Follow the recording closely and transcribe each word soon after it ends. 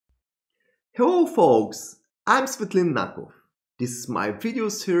Hello folks, I'm codewithnakov. This is my video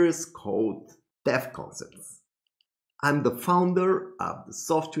series called Dev Concepts. I'm the founder of the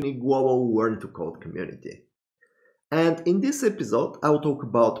SoftUni Global Learn to Code Community. And in this episode, I'll talk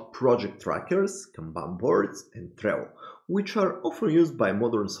about project trackers, Kanban boards, and Trello, which are often used by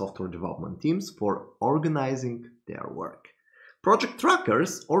modern software development teams for organizing their work. Project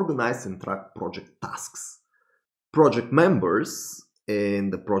trackers organize and track project tasks. Project members in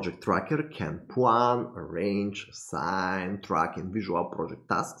the project tracker can plan, arrange, assign, track, and visual project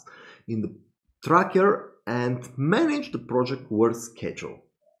tasks in the tracker and manage the project work schedule.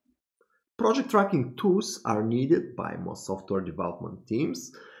 Project tracking tools are needed by most software development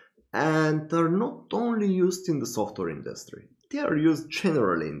teams and are not only used in the software industry, they are used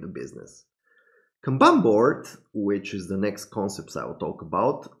generally in the business. Kanban board, which is the next concepts I will talk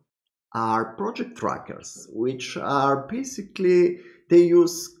about, are project trackers, which are basically, they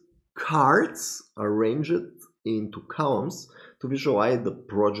use cards arranged into columns to visualize the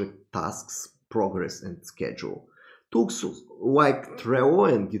project tasks, progress, and schedule. Tools like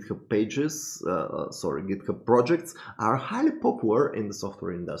Trello and GitHub GitHub projects are highly popular in the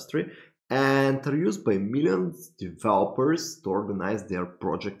software industry and are used by millions of developers to organize their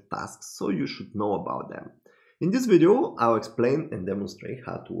project tasks, so you should know about them. In this video, I'll explain and demonstrate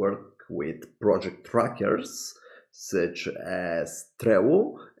how to work with project trackers such as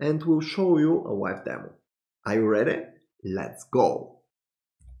Trello, and we'll show you a live demo. Are you ready? Let's go!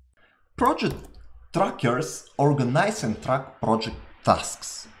 Project trackers organize and track project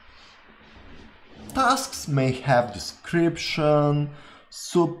tasks. Tasks may have description,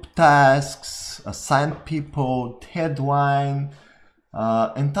 subtasks, assigned people, deadline,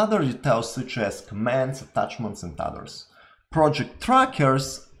 and other details such as commands, attachments, and others. Project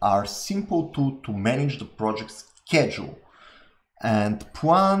trackers are simple tools to manage the project schedule and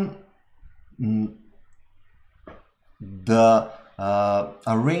plan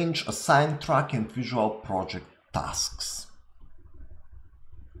arrange, assign, track, and visual project tasks.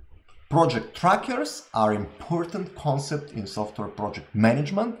 Project trackers are an important concept in software project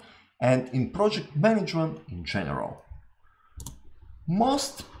management and in project management in general.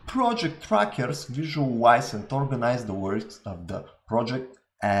 Most project trackers visualize and organize the works of the project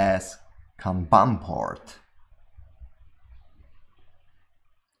as Kanban board.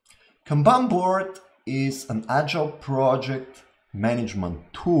 Kanban board is an agile project management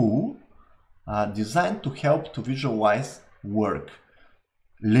tool designed to help to visualize work,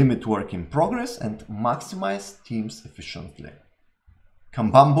 limit work in progress, and maximize teams efficiently.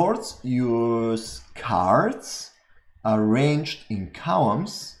 Kanban boards use cards arranged in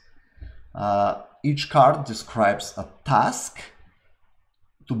columns. Each card describes a task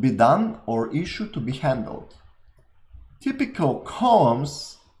to be done or issue to be handled. Typical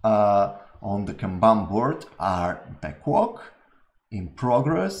columns on the Kanban board are backlog, in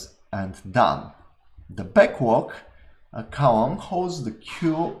progress, and done. The backlog column holds the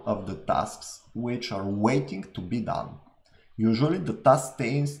queue of the tasks which are waiting to be done. Usually the task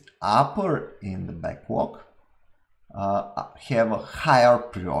stays upper in the backlog have a higher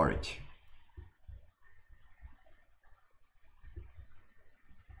priority.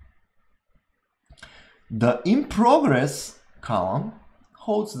 The in progress column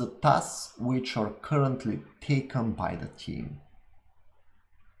holds the tasks which are currently taken by the team.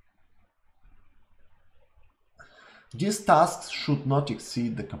 These tasks should not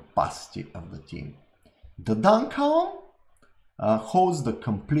exceed the capacity of the team. The done column holds the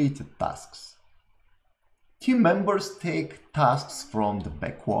completed tasks. Team members take tasks from the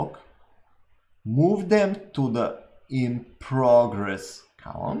backlog, move them to the in progress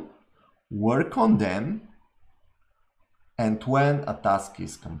column, work on them, and when a task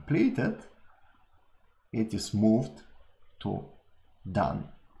is completed, it is moved to done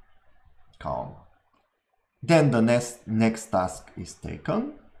column. Then the next task is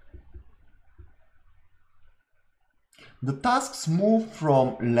taken. The tasks move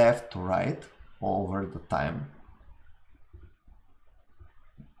from left to right over the time.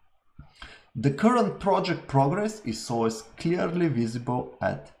 The current project progress is always clearly visible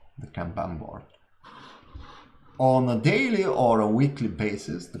at the Kanban board. On a daily or a weekly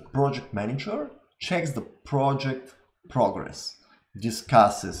basis, the project manager checks the project progress,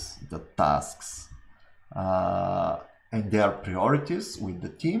 discusses the tasks and their priorities with the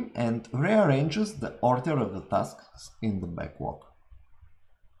team, and rearranges the order of the tasks in the backlog.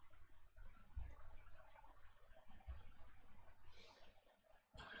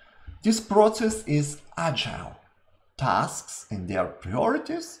 This process is agile. Tasks and their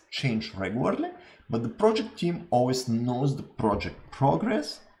priorities change regularly, but the project team always knows the project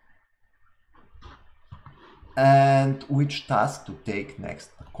progress and which task to take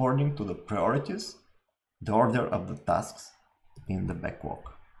next according to the priorities, the order of the tasks in the backlog.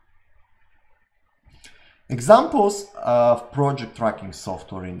 Examples of project tracking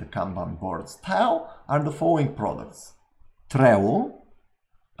software in the Kanban board style are the following products. Trello,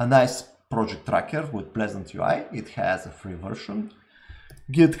 a nice project tracker with pleasant UI, it has a free version.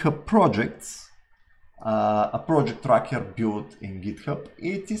 GitHub Projects, a project tracker built in GitHub.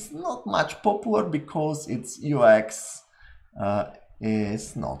 It is not much popular because its UX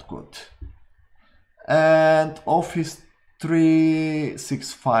is not good. And Office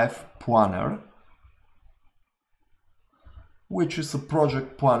 365 Planner, which is a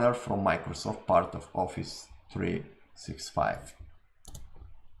project planner from Microsoft, part of Office 365.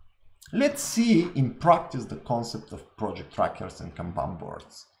 Let's see in practice the concept of project trackers and Kanban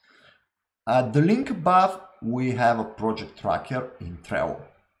boards. At the link above, we have a project tracker in Trello.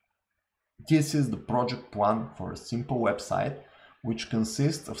 This is the project plan for a simple website, which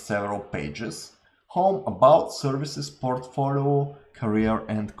consists of several pages: home, about, services, portfolio, career,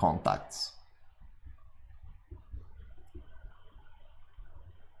 and contacts.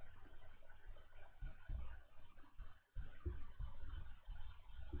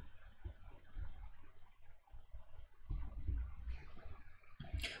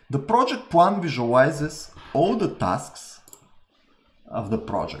 The project plan visualizes all the tasks of the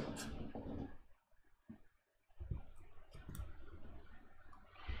project.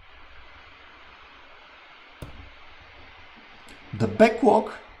 The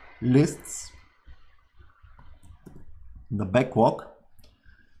backlog list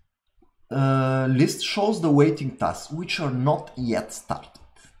shows the waiting tasks which are not yet started.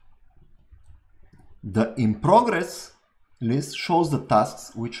 The in progress list shows the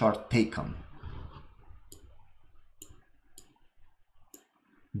tasks which are taken.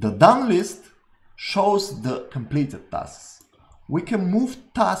 The done list shows the completed tasks. We can move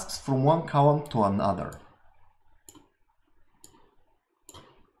tasks from one column to another.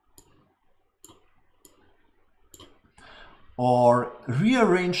 Or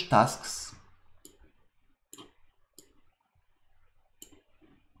rearrange tasks.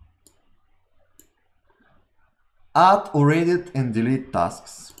 Add or edit and delete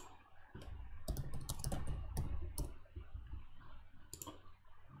tasks.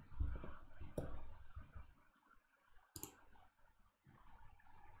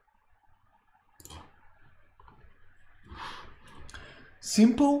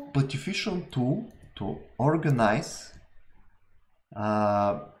 Simple but efficient tool to organize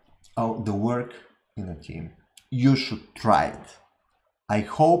the work in a team. You should try it. I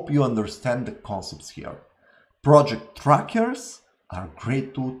hope you understand the concepts here. Project trackers are a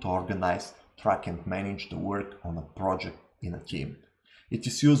great tool to organize, track and manage the work on a project in a team. It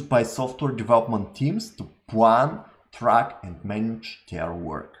is used by software development teams to plan, track and manage their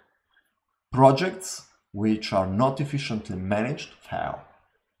work. Projects which are not efficiently managed fail.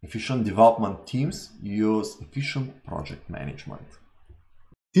 Efficient development teams use efficient project management.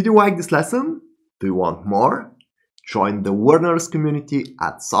 Did you like this lesson? Do you want more? Join the learners community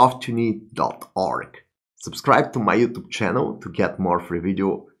at softuni.org. Subscribe to my YouTube channel to get more free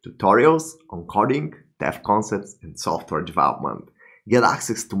video tutorials on coding, dev concepts, and software development. Get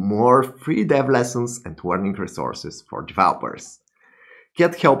access to more free dev lessons and learning resources for developers.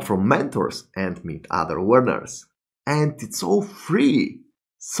 Get help from mentors and meet other learners. And it's all free!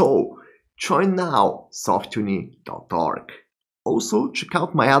 So, join now, softuni.org. Also, check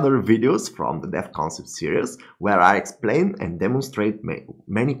out my other videos from the Dev Concepts series, where I explain and demonstrate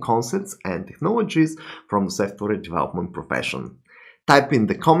many concepts and technologies from the software development profession. Type in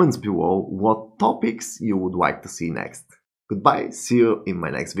the comments below what topics you would like to see next. Goodbye, see you in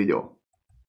my next video.